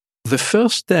The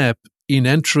first step in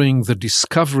entering the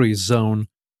discovery zone,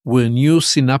 where new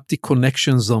synaptic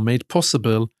connections are made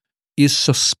possible, is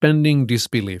suspending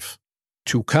disbelief.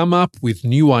 To come up with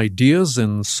new ideas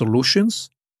and solutions,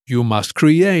 you must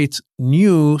create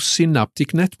new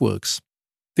synaptic networks.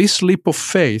 This leap of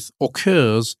faith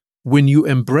occurs when you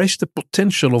embrace the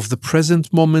potential of the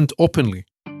present moment openly.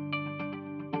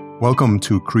 Welcome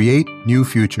to Create New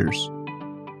Futures,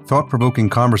 thought-provoking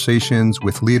conversations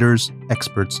with leaders,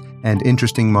 experts, and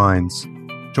interesting minds.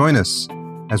 Join us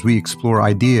as we explore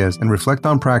ideas and reflect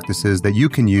on practices that you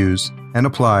can use and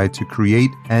apply to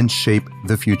create and shape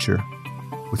the future.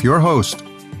 With your host,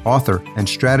 author, and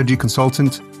strategy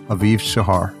consultant, Aviv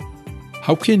Shahar.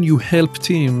 How can you help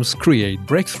teams create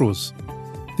breakthroughs?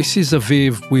 This is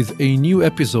Aviv with a new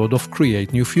episode of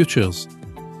Create New Futures.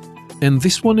 And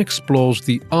this one explores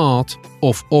the art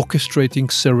of orchestrating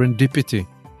serendipity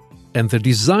and the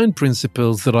design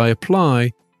principles that I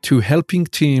apply to helping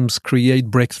teams create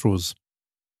breakthroughs.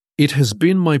 It has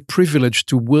been my privilege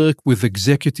to work with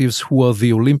executives who are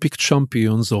the Olympic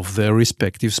champions of their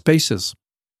respective spaces,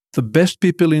 the best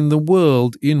people in the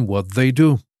world in what they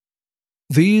do.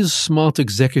 These smart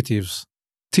executives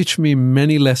teach me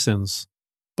many lessons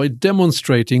by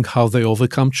demonstrating how they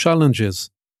overcome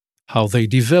challenges, how they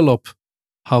develop,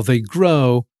 how they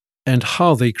grow, and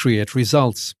how they create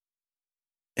results.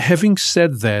 Having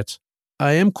said that,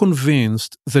 I am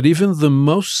convinced that even the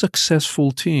most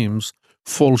successful teams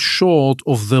fall short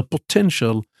of their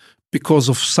potential because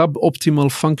of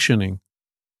suboptimal functioning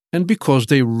and because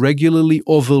they regularly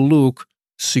overlook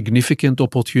significant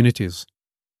opportunities.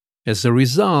 As a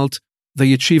result,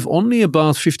 they achieve only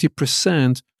about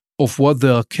 50% of what they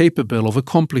are capable of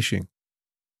accomplishing.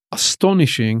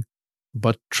 Astonishing,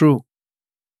 but true.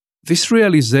 This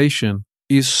realization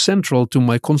is central to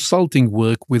my consulting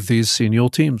work with these senior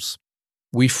teams.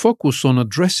 We focus on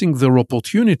addressing their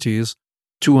opportunities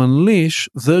to unleash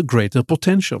their greater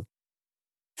potential.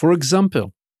 For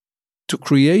example, to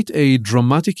create a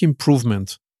dramatic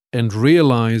improvement and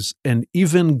realize an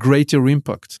even greater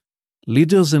impact,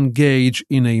 leaders engage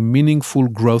in a meaningful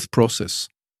growth process,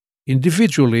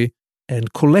 individually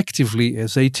and collectively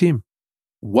as a team.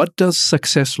 What does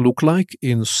success look like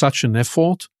in such an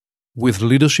effort with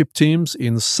leadership teams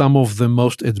in some of the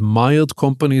most admired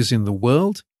companies in the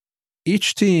world?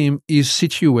 Each team is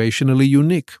situationally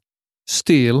unique.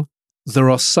 Still, there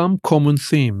are some common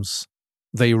themes.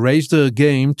 They raise their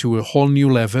game to a whole new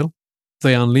level,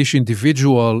 they unleash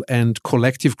individual and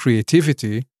collective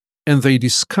creativity, and they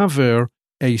discover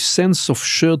a sense of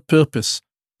shared purpose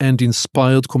and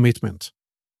inspired commitment.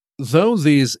 Though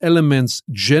these elements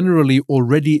generally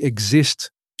already exist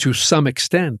to some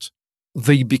extent,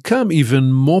 they become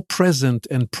even more present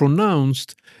and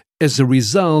pronounced as a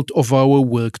result of our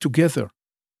work together.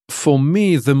 For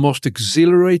me, the most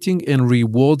exhilarating and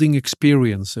rewarding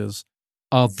experiences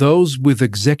are those with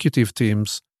executive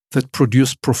teams that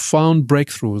produce profound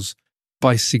breakthroughs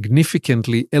by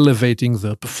significantly elevating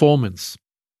their performance.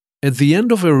 At the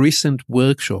end of a recent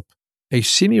workshop, a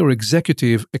senior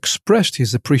executive expressed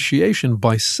his appreciation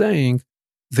by saying,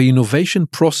 "The innovation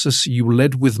process you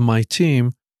led with my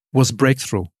team was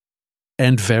breakthrough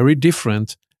and very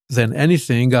different than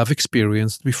anything I've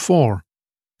experienced before.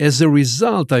 As a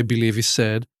result, I believe," he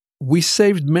said, "we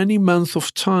saved many months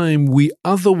of time we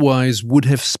otherwise would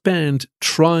have spent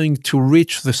trying to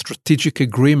reach the strategic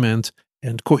agreement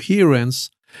and coherence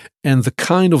and the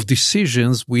kind of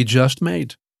decisions we just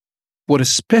made. What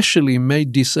especially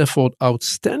made this effort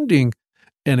outstanding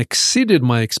and exceeded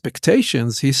my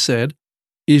expectations," he said,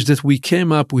 "is that we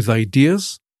came up with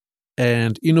ideas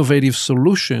and innovative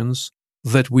solutions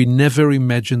that we never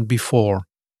imagined before.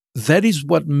 That is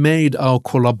what made our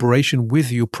collaboration with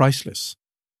you priceless."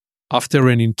 After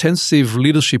an intensive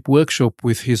leadership workshop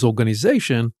with his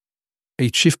organization, a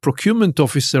chief procurement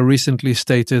officer recently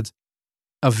stated,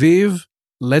 "Aviv,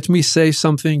 let me say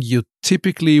something you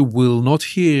typically will not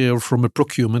hear from a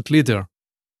procurement leader.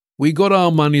 We got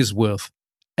our money's worth,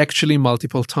 actually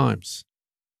multiple times."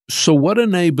 So what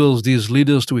enables these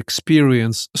leaders to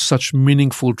experience such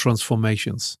meaningful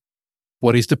transformations?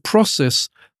 What is the process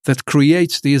that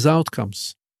creates these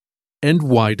outcomes? And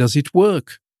why does it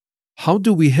work? How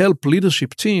do we help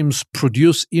leadership teams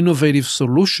produce innovative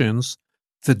solutions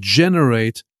that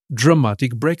generate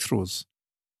dramatic breakthroughs?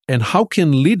 And how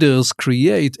can leaders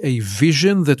create a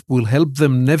vision that will help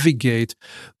them navigate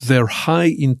their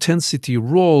high-intensity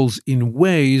roles in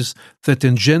ways that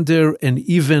engender an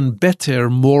even better,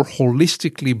 more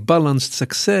holistically balanced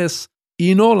success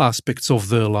in all aspects of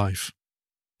their life?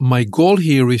 My goal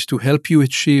here is to help you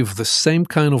achieve the same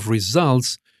kind of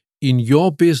results in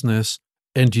your business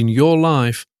and in your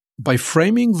life by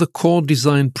framing the core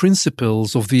design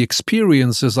principles of the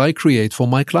experiences I create for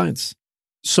my clients.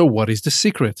 So what is the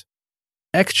secret?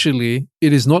 Actually,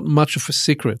 it is not much of a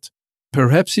secret.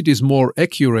 Perhaps it is more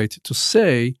accurate to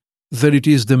say that it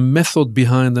is the method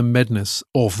behind the madness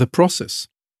of the process.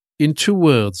 In 2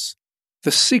 words,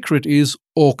 the secret is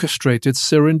orchestrated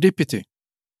serendipity.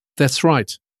 That's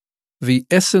right. The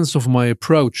essence of my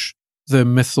approach, the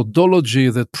methodology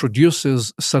that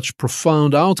produces such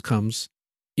profound outcomes,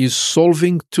 is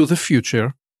solving to the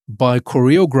future by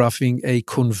choreographing a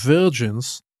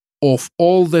convergence of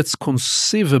all that's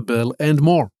conceivable and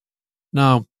more.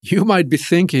 Now, you might be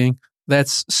thinking,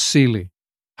 that's silly.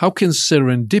 How can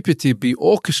serendipity be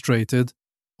orchestrated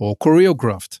or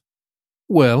choreographed?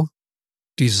 Well,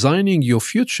 designing your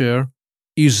future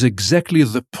is exactly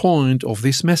the point of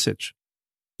this message.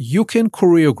 You can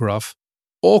choreograph,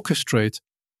 orchestrate,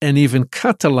 and even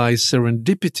catalyze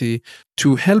serendipity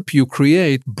to help you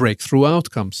create breakthrough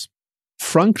outcomes.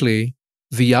 Frankly,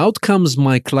 the outcomes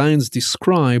my clients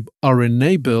describe are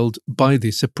enabled by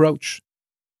this approach.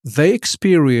 They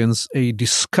experience a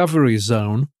discovery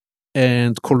zone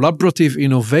and collaborative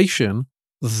innovation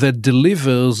that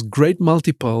delivers great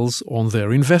multiples on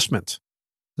their investment.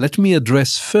 Let me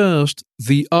address first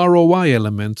the ROI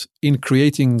element in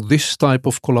creating this type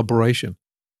of collaboration,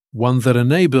 one that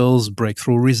enables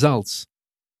breakthrough results.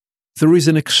 There is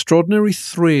an extraordinary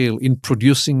thrill in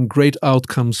producing great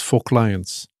outcomes for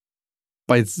clients.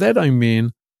 By that I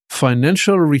mean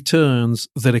financial returns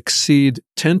that exceed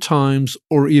 10 times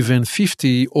or even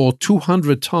 50 or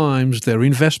 200 times their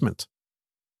investment.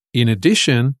 In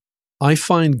addition, I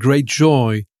find great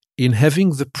joy in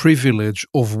having the privilege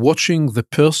of watching the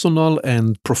personal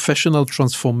and professional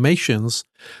transformations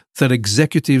that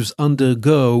executives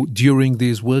undergo during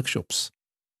these workshops,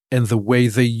 and the way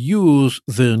they use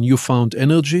their newfound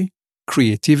energy,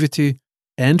 creativity,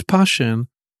 and passion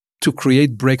to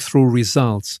create breakthrough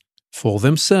results for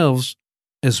themselves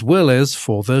as well as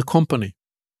for their company.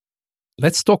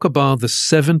 Let's talk about the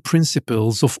 7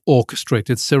 principles of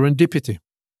orchestrated serendipity.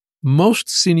 Most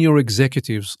senior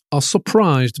executives are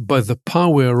surprised by the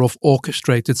power of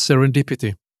orchestrated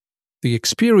serendipity. The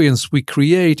experience we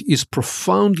create is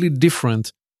profoundly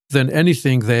different than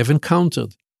anything they have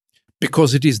encountered,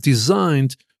 because it is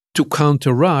designed to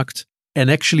counteract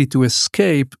and actually to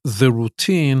escape the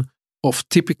routine of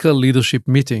typical leadership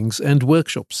meetings and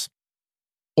workshops.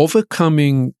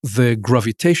 Overcoming the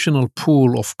gravitational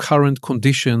pull of current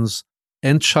conditions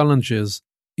and challenges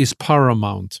is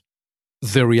paramount.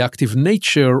 The reactive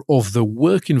nature of the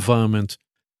work environment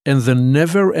and the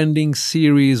never-ending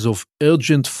series of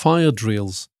urgent fire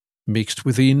drills, mixed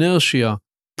with the inertia,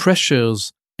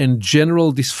 pressures, and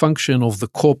general dysfunction of the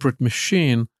corporate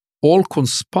machine, all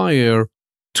conspire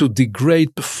to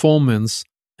degrade performance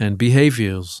and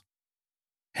behaviors.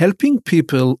 Helping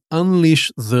people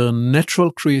unleash their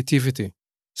natural creativity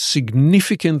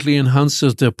significantly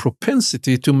enhances their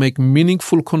propensity to make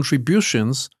meaningful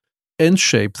contributions and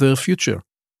shape their future.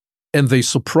 And they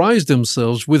surprise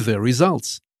themselves with their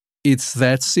results. It's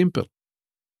that simple.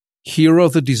 Here are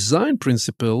the design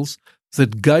principles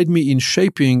that guide me in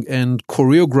shaping and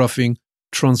choreographing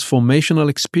transformational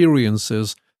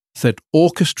experiences that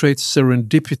orchestrate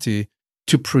serendipity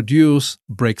to produce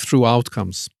breakthrough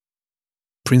outcomes.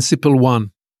 Principle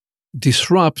 1.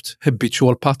 Disrupt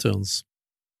habitual patterns.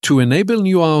 To enable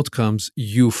new outcomes,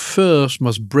 you first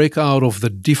must break out of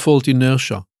the default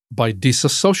inertia by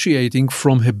disassociating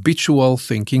from habitual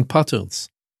thinking patterns.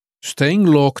 Staying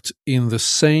locked in the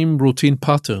same routine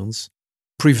patterns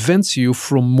prevents you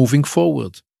from moving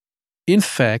forward. In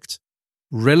fact,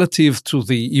 relative to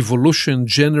the evolution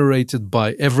generated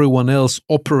by everyone else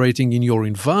operating in your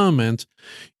environment,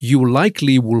 you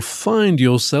likely will find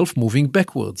yourself moving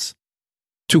backwards.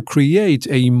 To create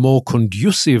a more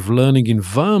conducive learning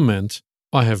environment,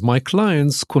 I have my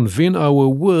clients convene our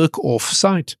work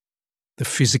off-site. The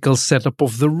physical setup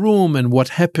of the room and what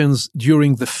happens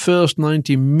during the first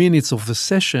 90 minutes of the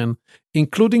session,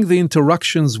 including the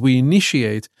interactions we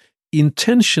initiate,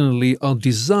 intentionally are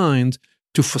designed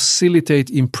to facilitate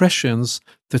impressions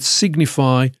that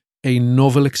signify a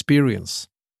novel experience.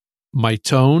 My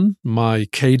tone, my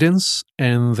cadence,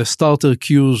 and the starter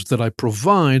cues that I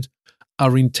provide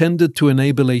are intended to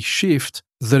enable a shift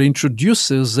that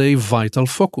introduces a vital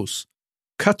focus,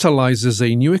 catalyzes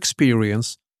a new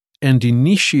experience, and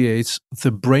initiates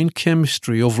the brain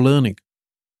chemistry of learning.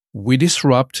 We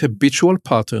disrupt habitual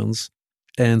patterns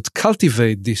and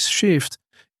cultivate this shift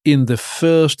in the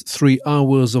first 3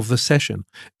 hours of the session,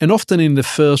 and often in the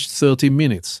first 30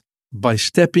 minutes, by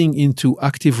stepping into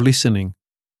active listening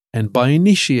and by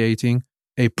initiating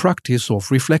a practice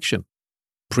of reflection.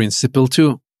 Principle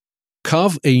 2.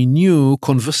 Carve a new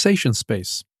conversation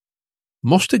space.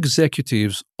 Most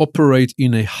executives operate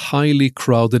in a highly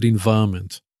crowded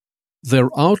environment. Their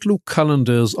Outlook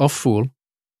calendars are full,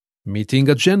 meeting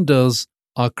agendas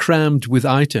are crammed with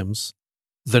items,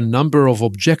 the number of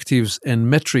objectives and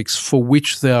metrics for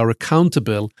which they are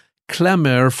accountable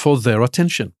clamor for their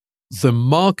attention. The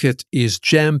market is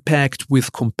jam-packed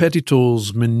with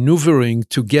competitors maneuvering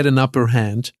to get an upper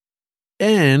hand,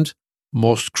 and,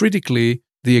 most critically,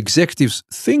 the executive's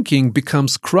thinking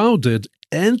becomes crowded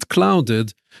and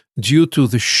clouded due to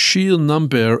the sheer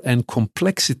number and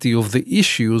complexity of the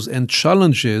issues and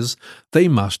challenges they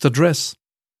must address.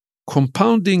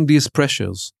 Compounding these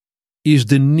pressures is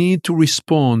the need to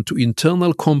respond to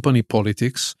internal company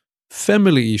politics,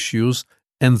 family issues,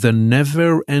 and the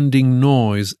never-ending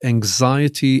noise,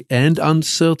 anxiety, and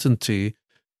uncertainty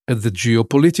at the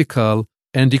geopolitical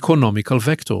and economical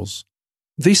vectors.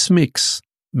 This mix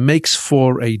makes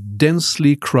for a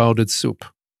densely crowded soup.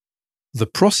 The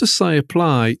process I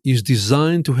apply is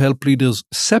designed to help leaders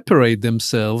separate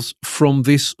themselves from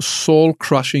this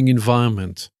soul-crushing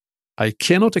environment. I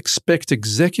cannot expect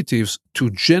executives to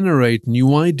generate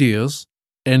new ideas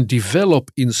and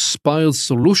develop inspired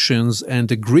solutions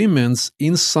and agreements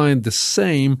inside the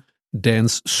same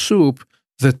dense soup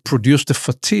that produce the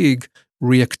fatigue,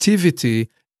 reactivity,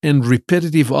 and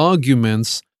repetitive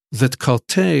arguments that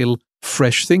curtail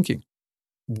fresh thinking.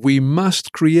 We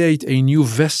must create a new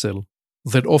vessel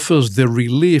that offers the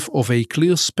relief of a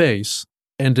clear space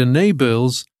and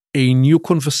enables a new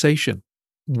conversation,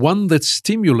 one that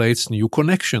stimulates new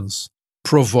connections,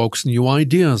 provokes new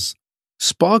ideas,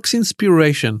 sparks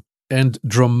inspiration, and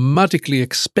dramatically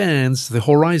expands the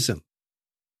horizon.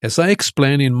 As I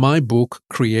explain in my book,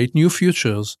 Create New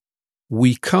Futures,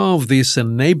 we carve this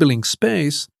enabling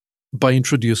space by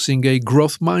introducing a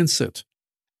growth mindset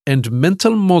and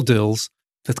mental models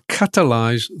that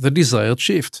catalyze the desired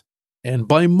shift, and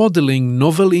by modeling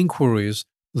novel inquiries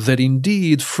that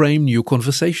indeed frame new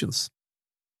conversations.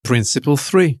 Principle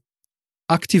 3.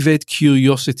 Activate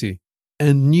curiosity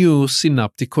and new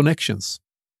synaptic connections.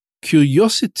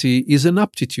 Curiosity is an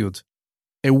aptitude,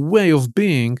 a way of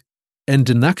being, and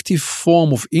an active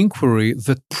form of inquiry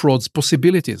that prods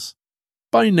possibilities.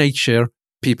 By nature,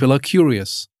 people are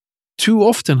curious. Too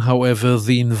often, however,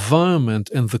 the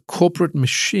environment and the corporate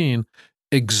machine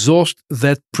exhaust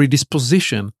that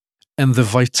predisposition and the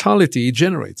vitality it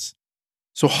generates.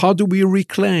 So how do we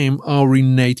reclaim our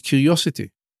innate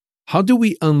curiosity? How do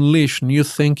we unleash new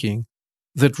thinking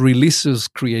that releases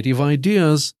creative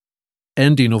ideas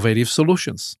and innovative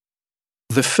solutions?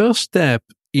 The first step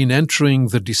in entering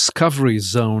the discovery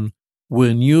zone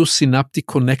where new synaptic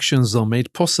connections are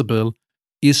made possible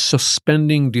is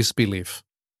suspending disbelief.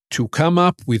 To come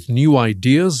up with new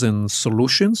ideas and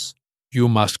solutions, you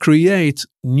must create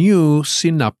new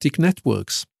synaptic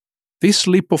networks. This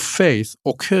leap of faith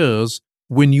occurs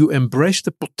when you embrace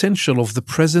the potential of the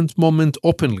present moment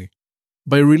openly,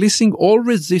 by releasing all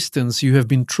resistance you have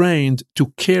been trained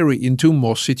to carry into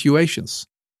more situations.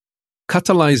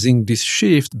 Catalyzing this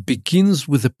shift begins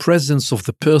with the presence of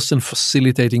the person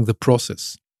facilitating the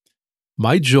process.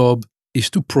 My job is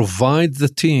to provide the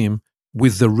team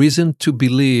with the reason to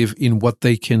believe in what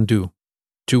they can do.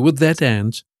 Toward that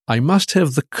end, I must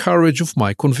have the courage of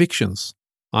my convictions.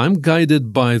 I'm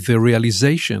guided by the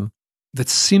realization that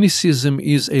cynicism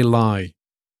is a lie,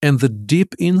 and that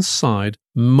deep inside,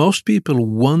 most people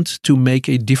want to make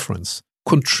a difference,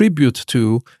 contribute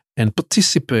to, and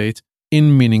participate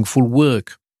in meaningful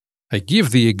work. I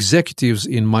give the executives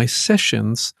in my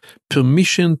sessions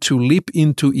permission to leap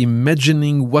into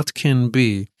imagining what can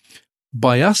be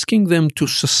by asking them to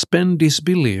suspend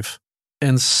disbelief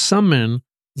and summon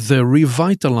their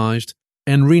revitalized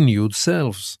and renewed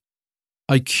selves.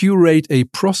 I curate a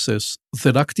process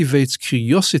that activates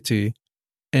curiosity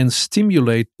and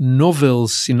stimulate novel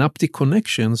synaptic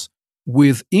connections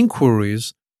with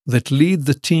inquiries that lead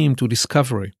the team to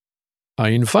discovery. I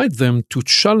invite them to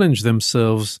challenge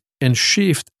themselves and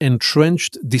shift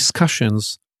entrenched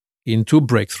discussions into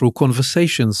breakthrough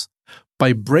conversations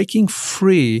by breaking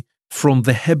free from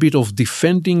the habit of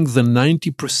defending the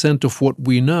 90% of what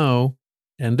we know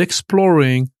and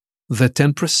exploring the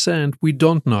 10% we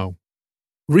don't know.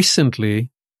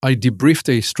 Recently, I debriefed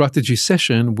a strategy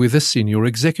session with a senior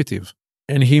executive,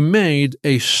 and he made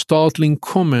a startling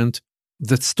comment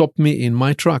that stopped me in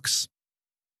my tracks.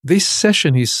 This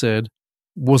session, he said,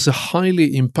 was a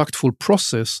highly impactful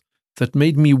process that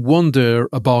made me wonder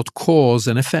about cause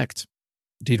and effect.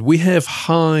 Did we have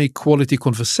high-quality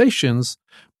conversations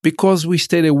because we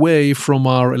stayed away from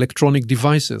our electronic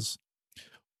devices?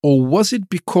 Or was it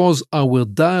because our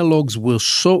dialogues were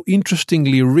so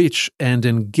interestingly rich and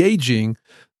engaging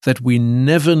that we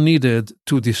never needed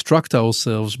to distract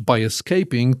ourselves by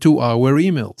escaping to our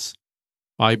emails?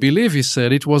 I believe he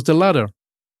said it was the latter,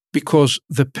 because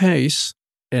the pace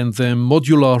and the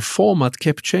modular format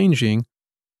kept changing.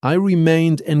 I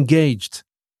remained engaged,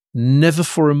 never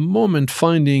for a moment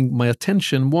finding my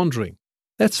attention wandering.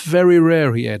 That's very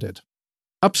rare, he added.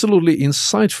 Absolutely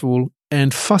insightful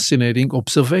and fascinating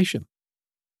observation.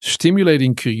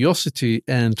 Stimulating curiosity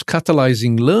and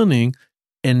catalyzing learning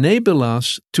enable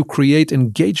us to create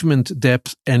engagement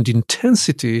depth and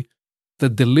intensity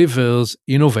that delivers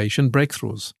innovation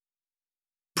breakthroughs.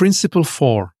 Principle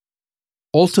 4.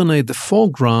 Alternate the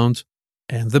foreground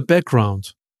and the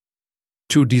background.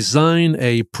 To design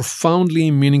a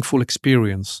profoundly meaningful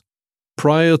experience,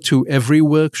 prior to every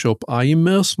workshop, I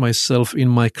immerse myself in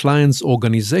my client's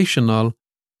organizational,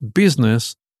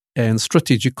 business, and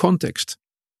strategic context.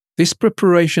 This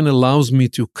preparation allows me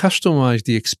to customize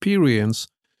the experience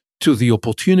to the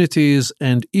opportunities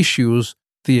and issues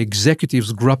the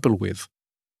executives grapple with.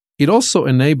 It also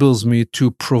enables me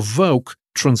to provoke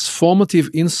transformative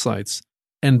insights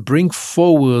and bring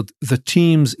forward the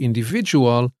team's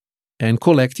individual and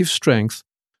collective strength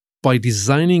by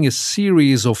designing a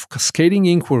series of cascading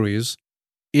inquiries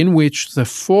in which the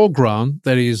foreground,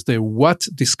 that is, the what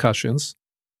discussions,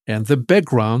 and the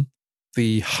background,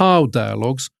 the how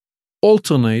dialogues,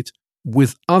 alternate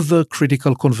with other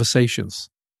critical conversations.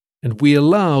 And we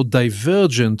allow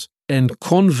divergent and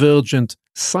convergent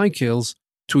cycles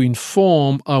to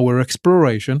inform our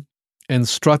exploration and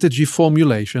strategy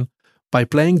formulation by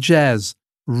playing jazz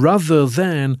rather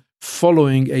than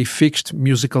following a fixed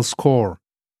musical score.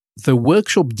 The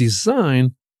workshop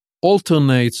design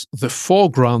alternates the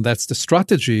foreground, that's the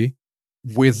strategy,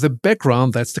 with the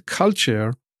background, that's the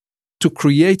culture, to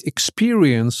create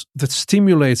experience that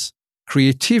stimulates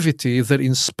creativity, that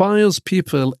inspires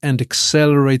people and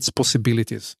accelerates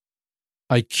possibilities.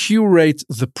 I curate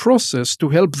the process to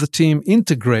help the team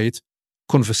integrate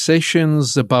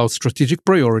conversations about strategic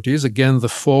priorities, again the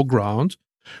foreground,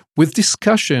 with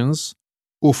discussions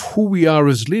of who we are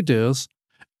as leaders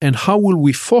and how will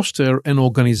we foster an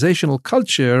organizational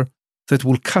culture that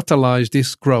will catalyze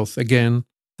this growth, again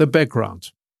the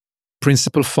background.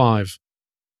 Principle 5.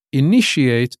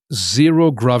 Initiate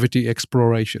zero-gravity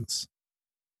explorations.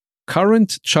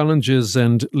 Current challenges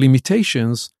and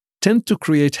limitations tend to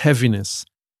create heaviness,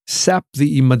 sap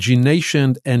the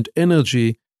imagination and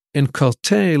energy, and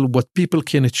curtail what people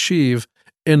can achieve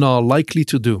and are likely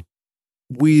to do.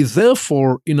 We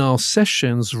therefore, in our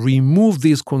sessions, remove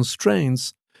these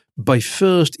constraints by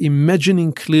first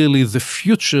imagining clearly the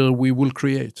future we will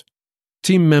create.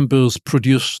 Team members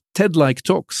produce TED-like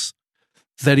talks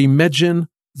that imagine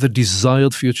the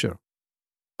desired future.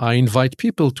 I invite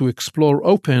people to explore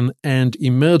open and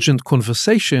emergent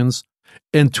conversations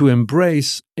and to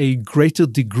embrace a greater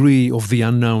degree of the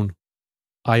unknown.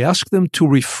 I ask them to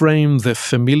reframe the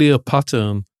familiar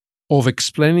pattern of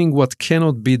explaining what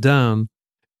cannot be done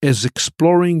as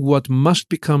exploring what must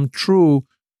become true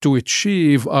to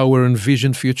achieve our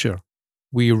envisioned future.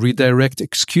 We redirect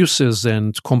excuses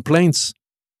and complaints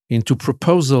into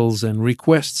proposals and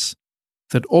requests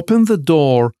that open the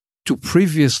door to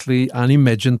previously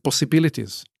unimagined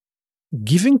possibilities.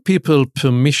 Giving people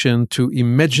permission to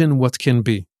imagine what can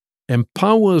be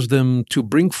empowers them to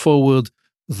bring forward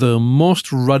their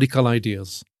most radical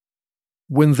ideas.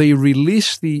 When they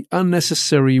release the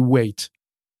unnecessary weight,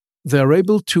 they are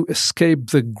able to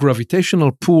escape the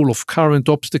gravitational pull of current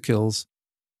obstacles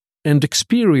and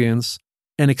experience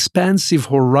an expansive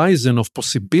horizon of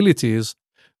possibilities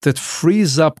that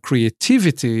frees up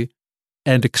creativity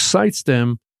and excites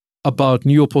them about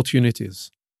new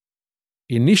opportunities.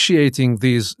 Initiating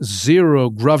these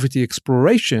zero-gravity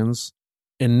explorations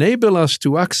enable us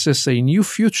to access a new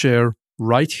future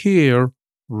right here,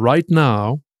 right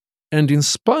now, and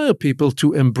inspire people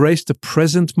to embrace the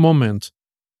present moment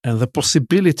and the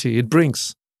possibility it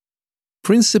brings.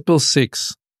 Principle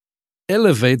 6.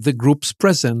 Elevate the group's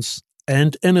presence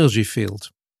and energy field.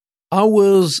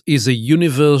 Ours is a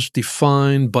universe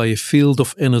defined by a field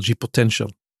of energy potential.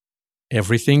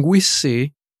 Everything we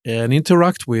see and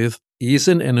interact with is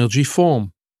an energy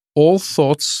form. All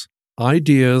thoughts,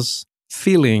 ideas,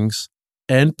 feelings,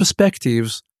 and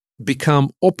perspectives become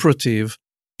operative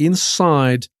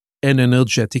inside an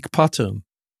energetic pattern,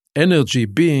 energy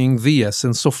being the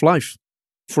essence of life.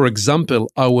 For example,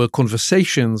 our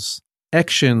conversations,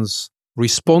 actions,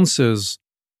 responses,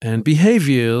 and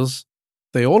behaviors,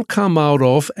 they all come out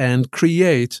of and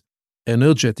create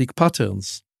energetic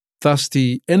patterns. Thus,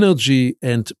 the energy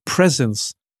and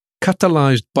presence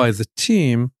catalyzed by the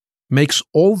team, makes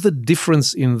all the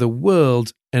difference in the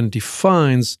world and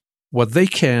defines what they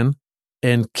can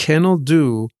and cannot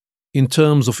do in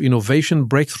terms of innovation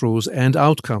breakthroughs and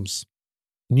outcomes.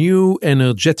 New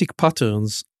energetic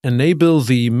patterns enable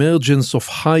the emergence of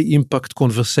high-impact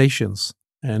conversations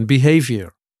and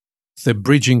behavior. The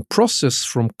bridging process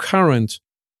from current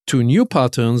to new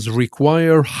patterns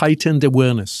require heightened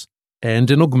awareness and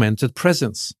an augmented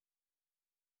presence.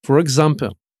 For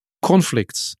example,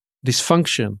 conflicts,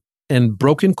 dysfunction, and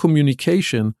broken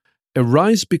communication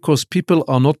arise because people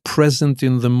are not present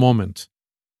in the moment.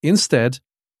 Instead,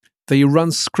 they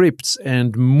run scripts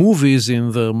and movies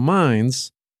in their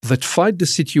minds that fight the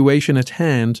situation at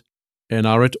hand and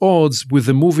are at odds with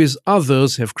the movies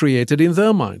others have created in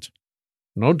their mind.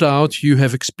 No doubt you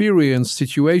have experienced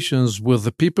situations where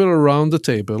the people around the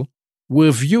table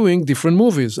were viewing different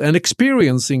movies and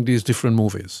experiencing these different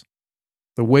movies.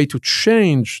 The way to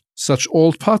change such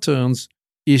old patterns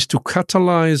is to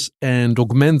catalyze and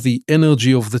augment the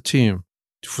energy of the team,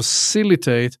 to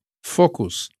facilitate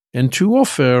focus, and to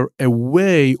offer a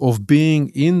way of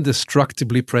being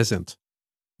indestructibly present.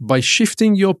 By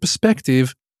shifting your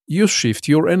perspective, you shift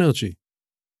your energy.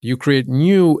 You create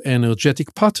new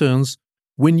energetic patterns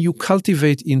when you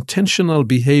cultivate intentional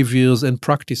behaviors and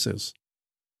practices.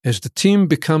 As the team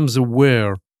becomes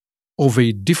aware of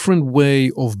a different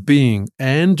way of being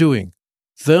and doing,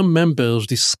 their members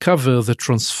discover the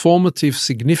transformative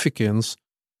significance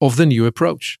of the new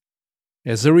approach.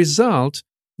 As a result,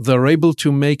 they're able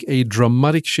to make a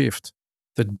dramatic shift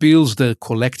that builds their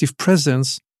collective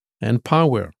presence and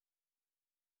power.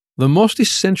 The most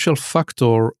essential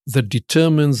factor that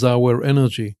determines our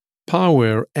energy,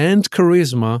 power, and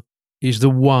charisma is the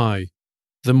why,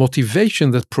 the motivation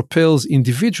that propels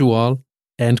individual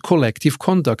and collective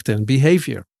conduct and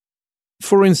behavior.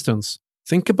 For instance,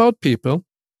 think about people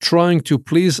trying to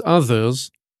please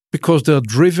others because they are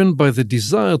driven by the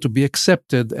desire to be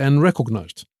accepted and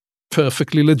recognized.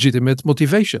 Perfectly legitimate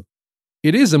motivation.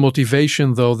 It is a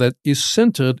motivation, though, that is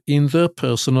centered in their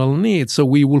personal needs, so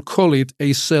we will call it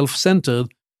a self-centered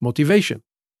motivation.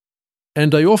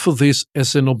 And I offer this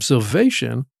as an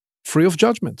observation free of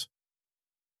judgment.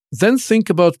 Then think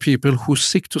about people who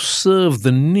seek to serve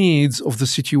the needs of the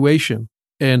situation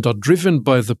and are driven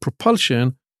by the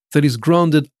propulsion that is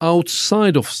grounded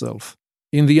outside of self,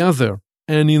 in the other,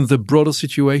 and in the broader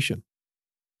situation.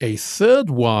 A third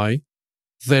why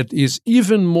that is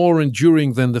even more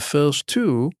enduring than the first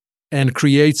two and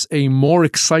creates a more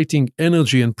exciting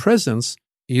energy and presence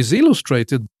is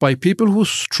illustrated by people who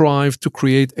strive to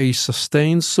create a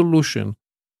sustained solution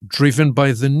driven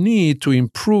by the need to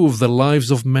improve the lives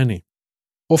of many.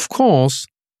 Of course,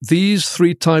 these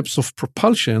three types of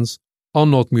propulsions are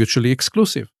not mutually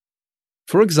exclusive.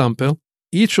 For example,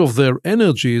 each of their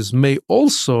energies may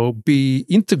also be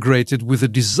integrated with a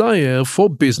desire for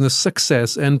business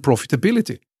success and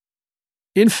profitability.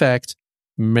 In fact,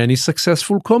 many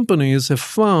successful companies have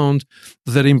found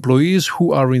that employees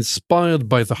who are inspired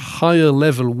by the higher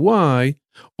level why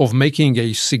of making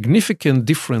a significant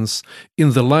difference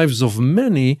in the lives of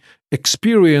many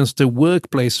experience the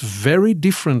workplace very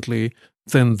differently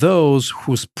than those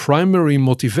whose primary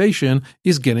motivation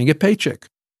is getting a paycheck.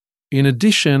 In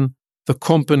addition, the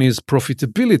company's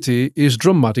profitability is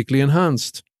dramatically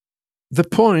enhanced. The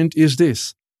point is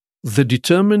this: the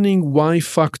determining why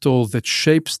factor that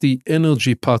shapes the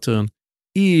energy pattern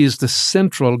is the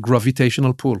central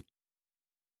gravitational pull.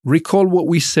 Recall what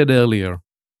we said earlier.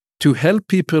 To help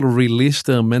people release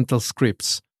their mental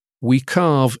scripts, we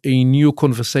carve a new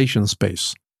conversation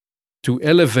space. To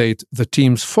elevate the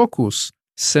team's focus,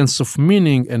 sense of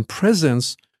meaning, and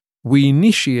presence, we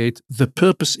initiate the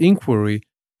purpose inquiry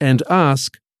and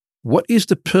ask, what is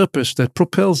the purpose that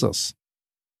propels us?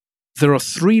 There are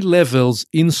three levels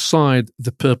inside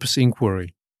the purpose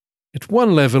inquiry. At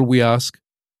one level, we ask,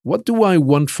 what do I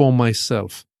want for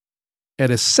myself?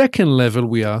 At a second level,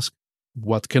 we ask,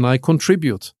 what can I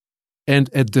contribute?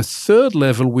 And at the third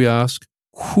level, we ask,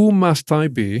 who must I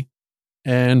be?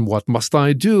 And what must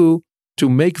I do to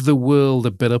make the world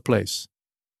a better place?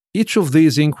 Each of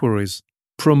these inquiries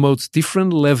promotes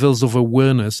different levels of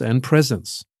awareness and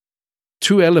presence.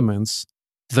 Two elements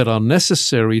that are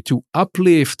necessary to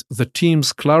uplift the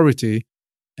team's clarity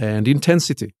and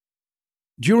intensity.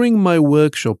 During my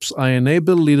workshops, I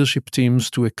enable leadership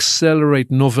teams to accelerate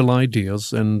novel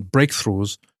ideas and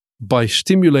breakthroughs by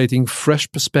stimulating fresh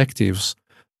perspectives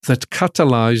that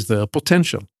catalyze their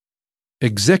potential.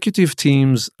 Executive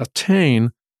teams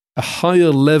attain a higher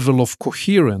level of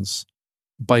coherence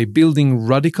by building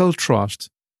radical trust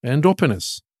and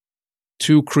openness.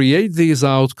 To create these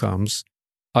outcomes,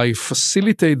 I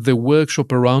facilitate the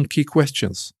workshop around key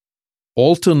questions,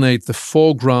 alternate the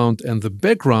foreground and the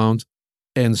background,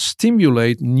 and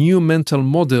stimulate new mental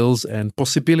models and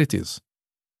possibilities.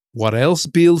 What else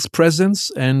builds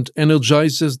presence and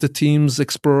energizes the team's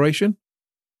exploration?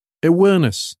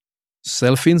 Awareness,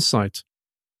 self-insight,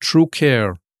 true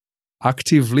care,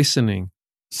 active listening,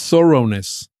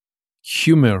 thoroughness,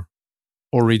 humor,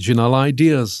 original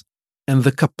ideas, and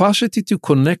the capacity to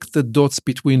connect the dots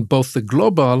between both the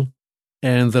global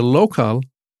and the local,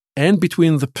 and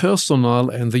between the personal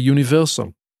and the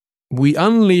universal. We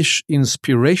unleash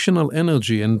inspirational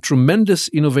energy and tremendous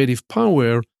innovative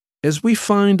power as we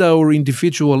find our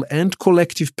individual and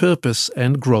collective purpose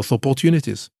and growth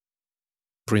opportunities.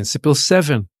 Principle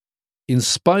 7.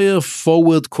 Inspire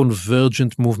forward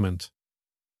convergent movement.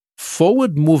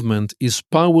 Forward movement is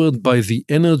powered by the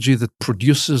energy that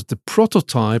produces the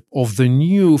prototype of the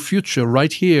new future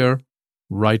right here,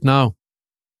 right now.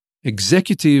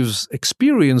 Executives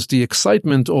experience the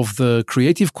excitement of the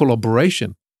creative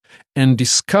collaboration and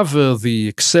discover the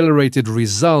accelerated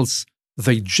results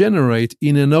they generate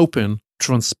in an open,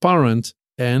 transparent,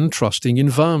 and trusting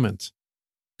environment.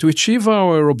 To achieve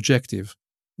our objective,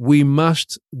 we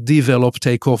must develop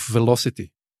takeoff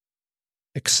velocity.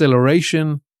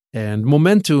 Acceleration and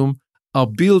momentum are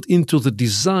built into the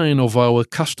design of our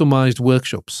customized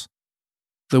workshops.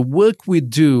 The work we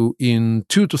do in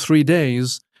 2 to 3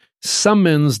 days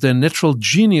summons the natural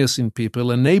genius in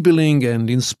people, enabling and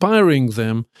inspiring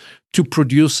them to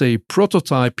produce a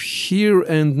prototype here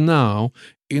and now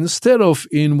instead of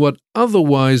in what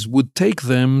otherwise would take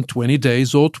them 20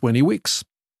 days or 20 weeks.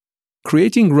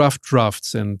 Creating rough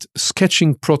drafts and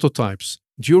sketching prototypes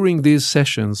during these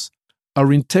sessions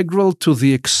are integral to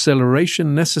the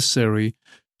acceleration necessary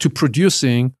to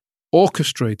producing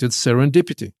orchestrated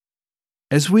serendipity.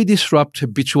 As we disrupt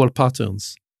habitual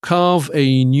patterns, carve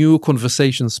a new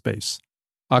conversation space,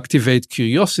 activate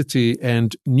curiosity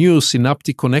and new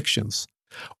synaptic connections,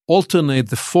 alternate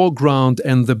the foreground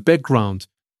and the background,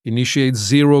 initiate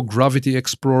zero-gravity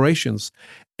explorations,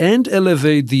 and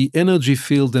elevate the energy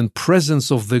field and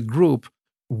presence of the group,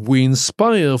 we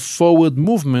inspire forward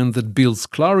movement that builds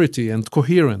clarity and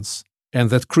coherence, and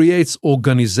that creates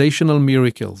organizational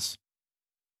miracles.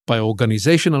 By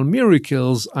organizational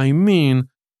miracles, I mean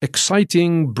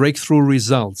exciting breakthrough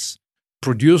results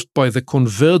produced by the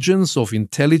convergence of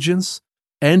intelligence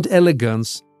and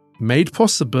elegance made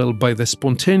possible by the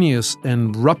spontaneous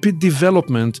and rapid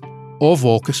development of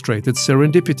orchestrated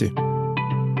serendipity.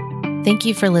 Thank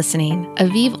you for listening.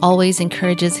 Aviv always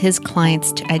encourages his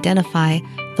clients to identify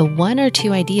the 1 or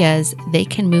 2 ideas they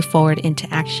can move forward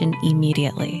into action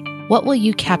immediately. What will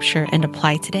you capture and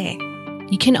apply today?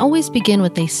 You can always begin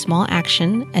with a small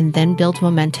action and then build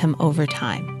momentum over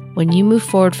time. When you move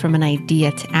forward from an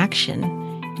idea to action,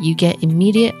 you get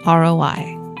immediate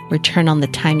ROI, return on the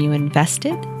time you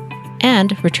invested,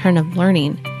 and return of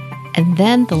learning. And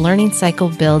then the learning cycle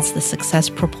builds the success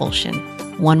propulsion.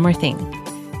 One more thing.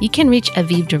 You can reach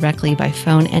Aviv directly by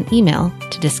phone and email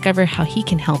to discover how he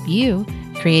can help you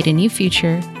create a new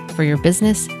future for your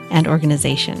business and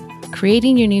organization.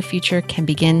 Creating your new future can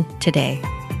begin today.